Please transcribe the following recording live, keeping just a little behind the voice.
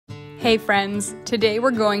Hey friends, today we're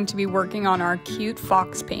going to be working on our cute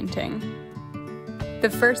fox painting. The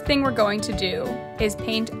first thing we're going to do is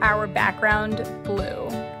paint our background blue,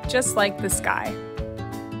 just like the sky.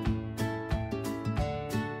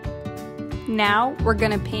 Now we're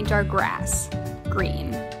going to paint our grass green.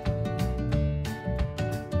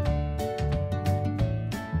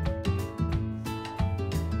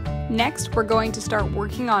 Next, we're going to start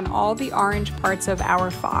working on all the orange parts of our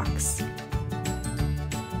fox.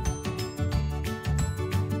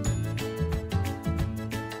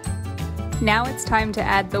 Now it's time to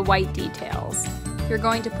add the white details. You're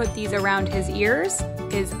going to put these around his ears,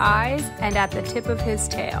 his eyes, and at the tip of his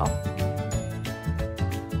tail.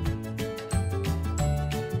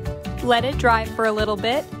 Let it dry for a little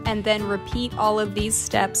bit, and then repeat all of these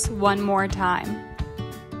steps one more time.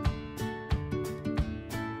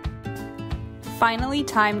 Finally,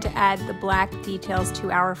 time to add the black details to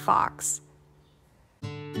our fox.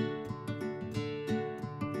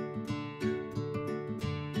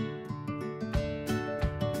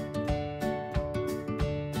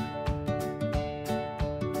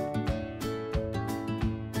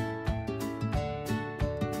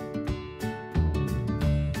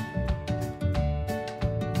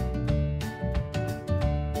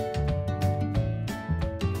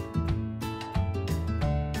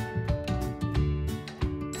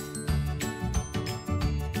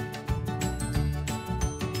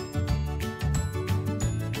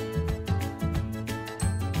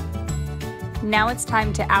 Now it's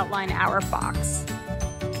time to outline our fox.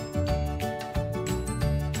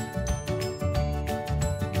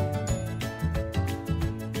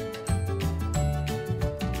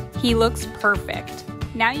 He looks perfect.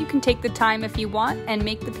 Now you can take the time if you want and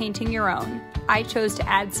make the painting your own. I chose to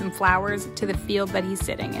add some flowers to the field that he's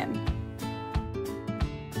sitting in.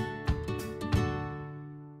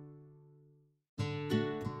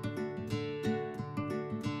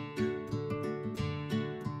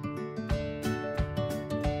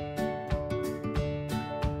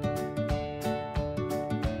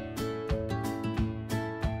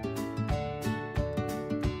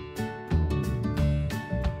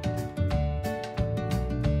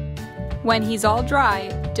 When he's all dry,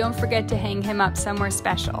 don't forget to hang him up somewhere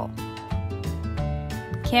special.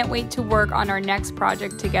 Can't wait to work on our next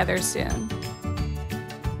project together soon.